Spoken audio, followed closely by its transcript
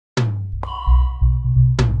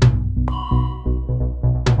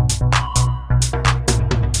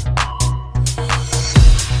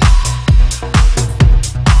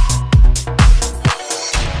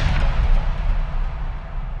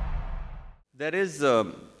There is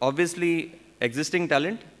obviously existing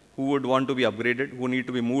talent who would want to be upgraded, who need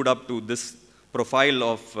to be moved up to this profile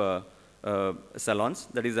of salons,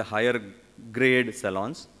 that is a higher grade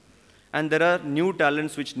salons. And there are new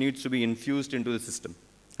talents which needs to be infused into the system.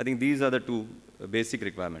 I think these are the two basic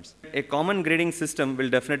requirements. A common grading system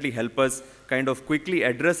will definitely help us kind of quickly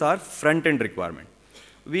address our front-end requirement.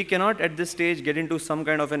 We cannot at this stage get into some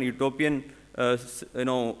kind of an utopian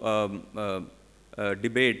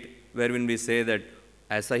debate wherein we say that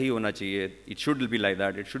aisa hi hona chahiye, it should be like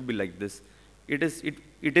that, it should be like this.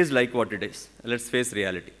 It is like what it is. Let's face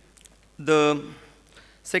reality. The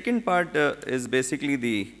second part is basically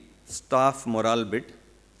the staff morale bit.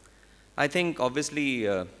 I think obviously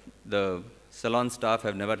the salon staff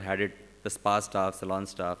have never had it, the spa staff, salon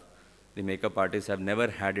staff, the makeup artists have never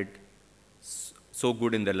had it so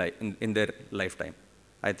good in their lifetime.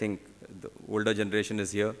 I think the older generation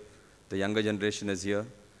is here, the younger generation is here.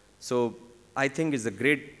 So I think it's a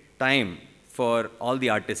great time for all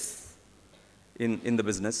the artists in the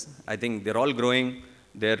business. I think they're all growing,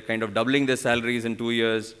 they're kind of doubling their salaries in 2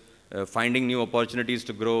 years, finding new opportunities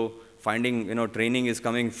to grow, finding, training is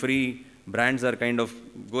coming free, brands are kind of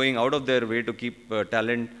going out of their way to keep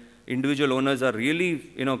talent. Individual owners are really,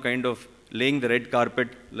 kind of laying the red carpet,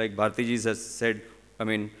 like Bhartiji has said,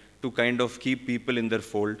 to kind of keep people in their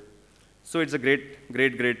fold. So it's a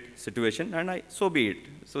great situation, and so be it.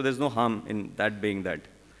 So there's no harm in that being that.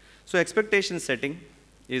 So expectation setting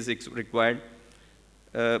is required.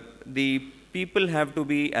 The people have to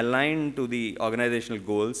be aligned to the organizational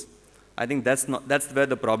goals. I think that's where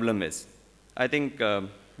the problem is. I think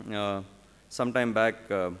sometime back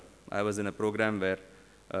I was in a program where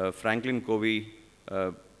Franklin Covey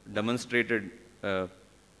demonstrated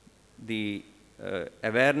the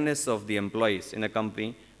awareness of the employees in a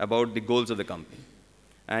company about the goals of the company.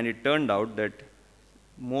 And it turned out that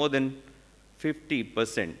more than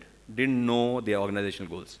 50% didn't know their organizational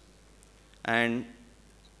goals. And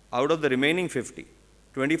out of the remaining 50,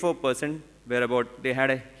 24% were about, they had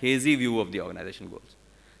a hazy view of the organizational goals.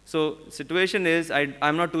 So situation is,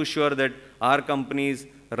 I'm not too sure that our companies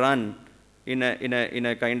run in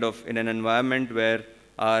an environment where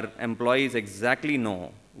our employees exactly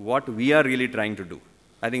know what we are really trying to do.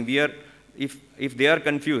 I think we are, if they are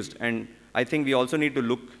confused, and I think we also need to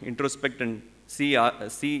look introspect and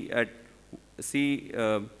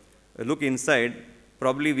look inside,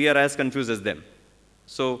 probably we are as confused as them.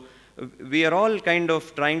 So we are all kind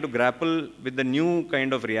of trying to grapple with the new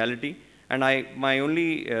kind of reality, and my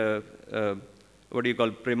only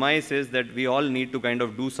premise is that we all need to kind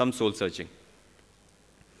of do some soul searching.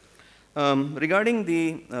 Regarding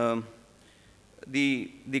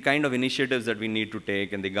the kind of initiatives that we need to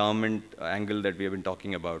take and the government angle that we have been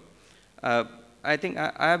talking about, I think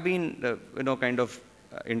I have been kind of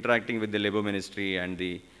interacting with the Labour Ministry and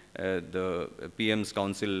the PM's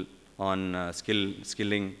Council on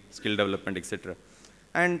skilling, skill development, etc.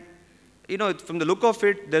 And from the look of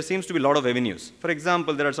it, there seems to be a lot of avenues. For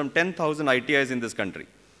example, there are some 10,000 ITIs in this country,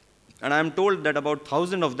 and I'm told that about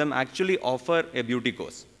 1,000 of them actually offer a beauty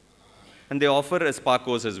course, and they offer a spa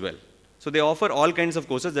course as well. So they offer all kinds of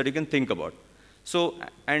courses that you can think about. So,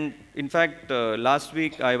 and in fact, last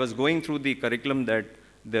week I was going through the curriculum that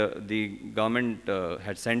the government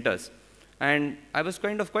had sent us, and I was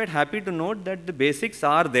kind of quite happy to note that the basics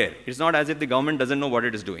are there. It's not as if the government doesn't know what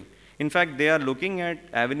it is doing. In fact, they are looking at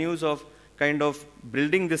avenues of kind of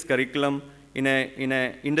building this curriculum in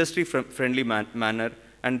a industry-friendly manner,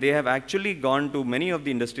 and they have actually gone to many of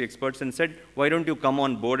the industry experts and said, why don't you come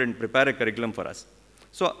on board and prepare a curriculum for us?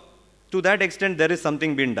 So to that extent, there is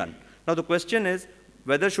something being done. Now the question is,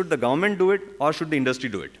 whether should the government do it or should the industry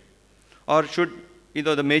do it? Or should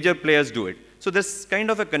the major players do it? So there's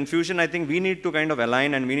kind of a confusion. I think we need to kind of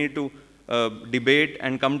align, and we need to debate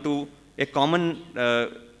and come to a common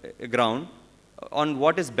ground on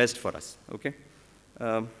what is best for us, okay?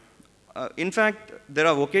 In fact, there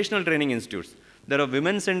are vocational training institutes. There are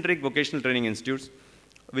women-centric vocational training institutes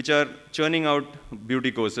which are churning out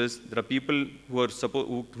beauty courses. There are people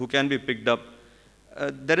who can be picked up.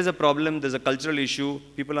 There is a problem, there's a cultural issue.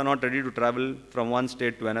 People are not ready to travel from one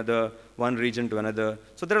state to another, one region to another.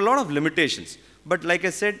 So there are a lot of limitations. But like I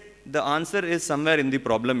said, the answer is somewhere in the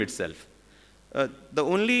problem itself. The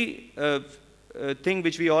only thing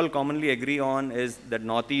which we all commonly agree on is that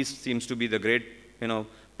Northeast seems to be the great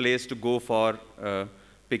place to go for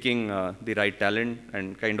picking the right talent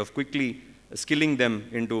and kind of quickly skilling them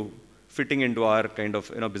into fitting into our kind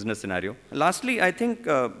of business scenario. Lastly, I think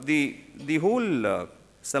the whole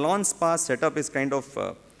salon spa setup is kind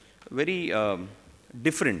of very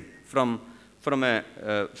different from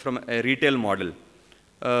a retail model.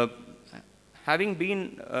 having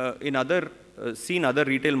been seen other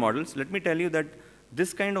retail models, let me tell you that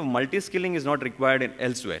this kind of multi-skilling is not required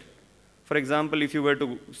elsewhere. For example, if you were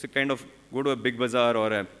to kind of go to a big bazaar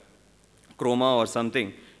or a Chroma or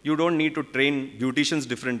something, you don't need to train beauticians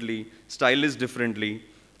differently, stylists differently,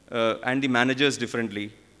 and the managers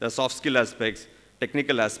differently. The soft skill aspects,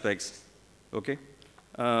 technical aspects. Okay.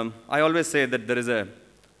 I always say that there is a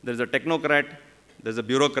technocrat, there's a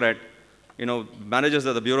bureaucrat. You know, managers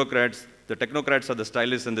are the bureaucrats, the technocrats are the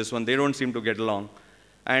stylists in this one. They don't seem to get along.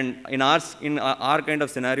 And in our kind of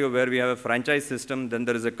scenario where we have a franchise system, then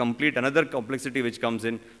there is a complete another complexity which comes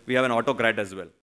in. We have an autocrat as well.